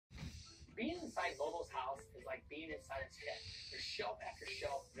Being inside Bobo's house is like being inside his head. There's shelf after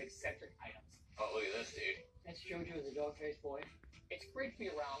shelf of eccentric items. Oh, look at this, dude. That's Jojo, the dog-faced boy. It's great to be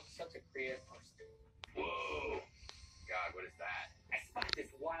around such a creative person. Whoa. God, what is that? I spot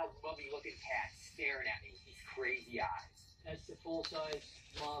this wild, mummy-looking cat staring at me with these crazy eyes. That's the full-size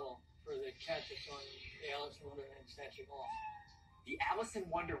model for the cat that's on the Alice in Wonderland statue wall. The Alice in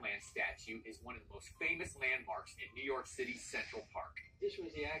Wonderland statue is one of the most famous landmarks in New York City's Central Park. This was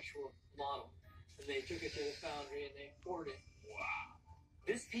the actual model, and they took it to the foundry and they poured it. Wow.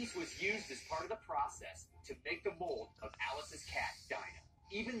 This piece was used as part of the process to make the mold of Alice's cat, Dinah.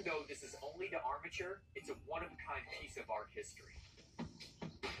 Even though this is only the armature, it's a one-of-a-kind piece of art history.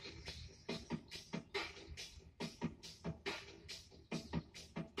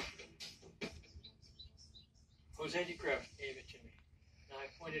 Jose DeCreft gave it to me. And I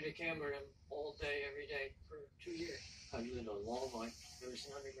pointed a camera at him all day, every day, for 2 years. I've lived a long life. There was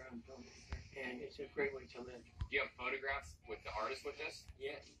an underground filmmaker, and it's a great way to live. Do you have photographs with the artist with this?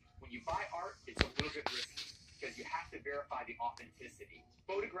 Yes. When you buy art, it's a little bit risky because you have to verify the authenticity.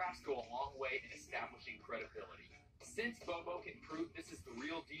 Photographs go a long way in establishing credibility. Since Bobo can prove this is the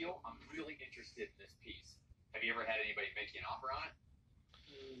real deal, I'm really interested in this piece. Have you ever had anybody make you an offer on it?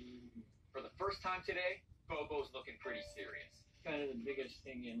 For the first time today, Bobo's looking pretty serious. Kind of the biggest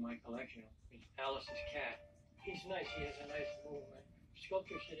thing in my collection is Alice's cat. He's nice. He has a nice movement.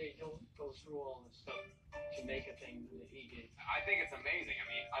 Sculptors today don't go through all the stuff to make a thing that he did. I think it's amazing. I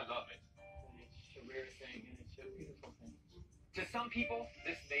mean, I love it. And it's a rare thing, and it's a beautiful thing. To some people,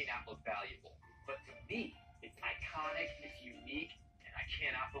 this may not look valuable, but to me, it's iconic, it's unique, and I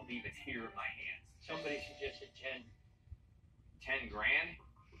cannot believe it's here in my hands. Somebody suggested 10. 10 grand?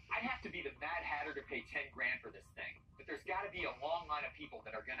 I'd have to be the Mad Hatter to pay 10 grand for this thing, but there's got to be a long line of people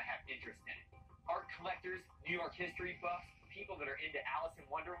that are going to have interest in it. Art collectors, New York history buffs, people that are into Alice in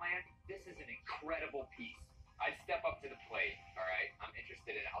Wonderland, this is an incredible piece. I'd step up to the plate, all right? I'm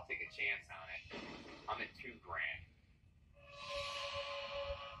interested in it. I'll take a chance on it. I'm at 2 grand.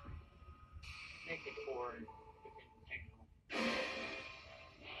 Make it 4 and we can take it home.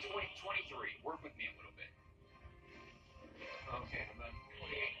 23. Work with me a little bit. Okay, about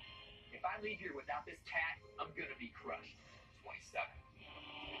 28. If I leave here without this cat, I'm gonna be crushed. 27.